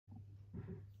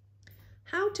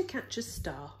How to Catch a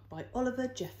Star by Oliver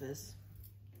Jeffers.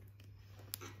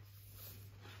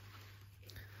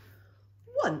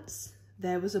 Once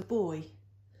there was a boy,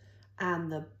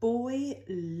 and the boy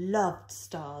loved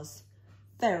stars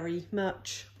very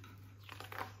much.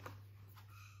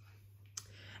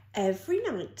 Every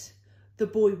night the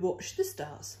boy watched the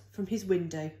stars from his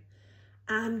window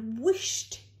and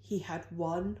wished he had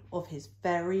one of his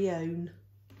very own.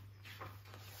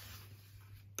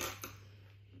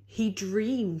 He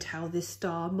dreamed how this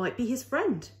star might be his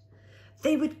friend.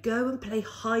 They would go and play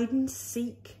hide and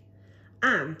seek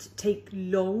and take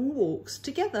long walks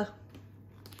together.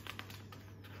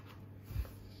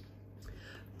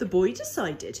 The boy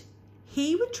decided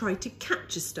he would try to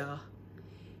catch a star.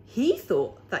 He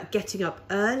thought that getting up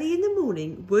early in the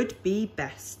morning would be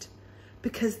best,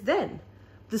 because then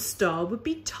the star would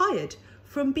be tired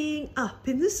from being up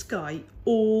in the sky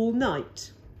all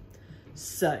night.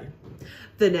 So,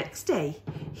 the next day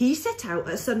he set out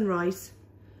at sunrise,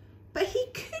 but he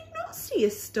could not see a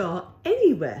star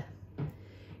anywhere.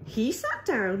 He sat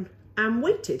down and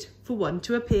waited for one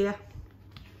to appear.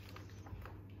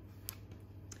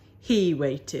 He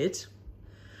waited,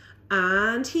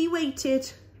 and he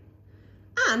waited,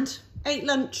 and ate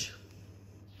lunch.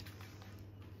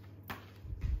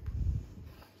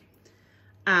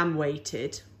 And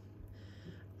waited,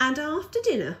 and after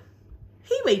dinner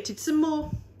he waited some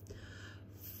more.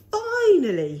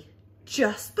 Finally,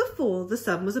 just before the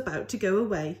sun was about to go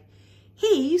away,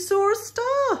 he saw a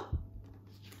star.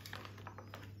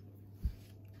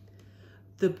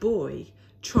 The boy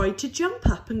tried to jump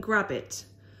up and grab it,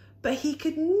 but he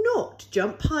could not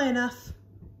jump high enough.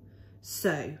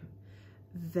 So,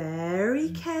 very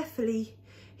carefully,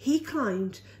 he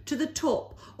climbed to the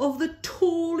top of the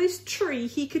tallest tree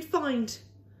he could find,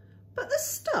 but the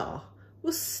star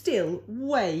was still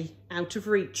way out of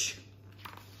reach.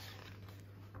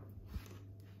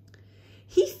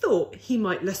 He thought he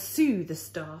might lasso the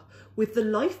star with the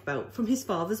lifebelt from his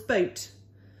father's boat,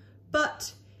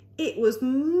 but it was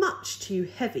much too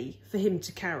heavy for him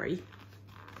to carry.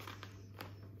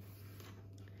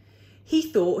 He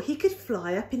thought he could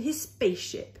fly up in his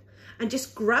spaceship and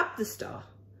just grab the star,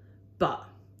 but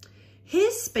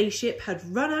his spaceship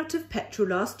had run out of petrol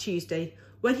last Tuesday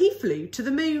when he flew to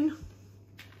the moon.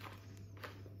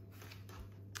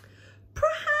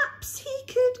 Perhaps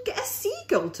he could get a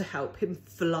seagull to help him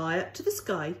fly up to the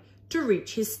sky to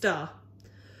reach his star.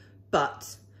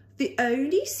 But the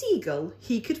only seagull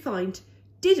he could find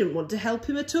didn't want to help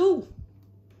him at all.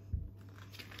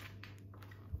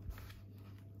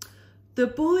 The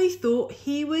boy thought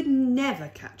he would never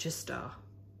catch a star.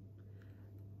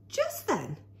 Just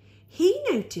then, he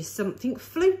noticed something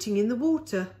floating in the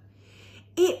water.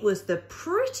 It was the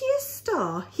prettiest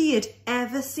star he had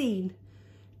ever seen.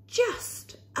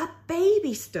 Just a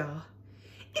baby star.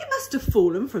 It must have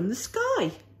fallen from the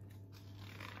sky.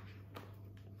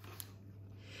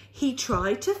 He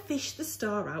tried to fish the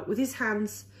star out with his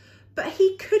hands, but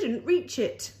he couldn't reach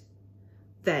it.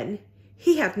 Then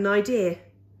he had an idea.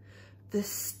 The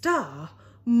star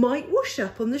might wash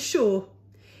up on the shore.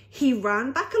 He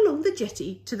ran back along the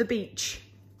jetty to the beach.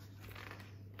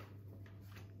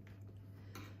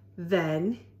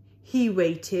 Then he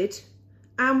waited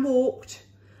and walked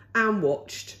and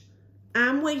watched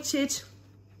and waited.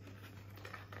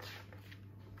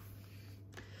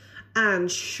 And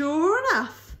sure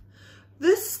enough,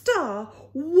 the star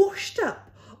washed up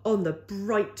on the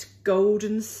bright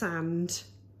golden sand.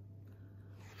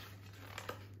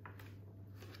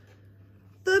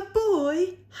 The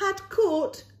boy had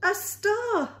caught a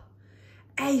star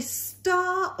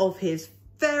of his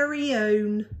very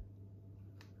own.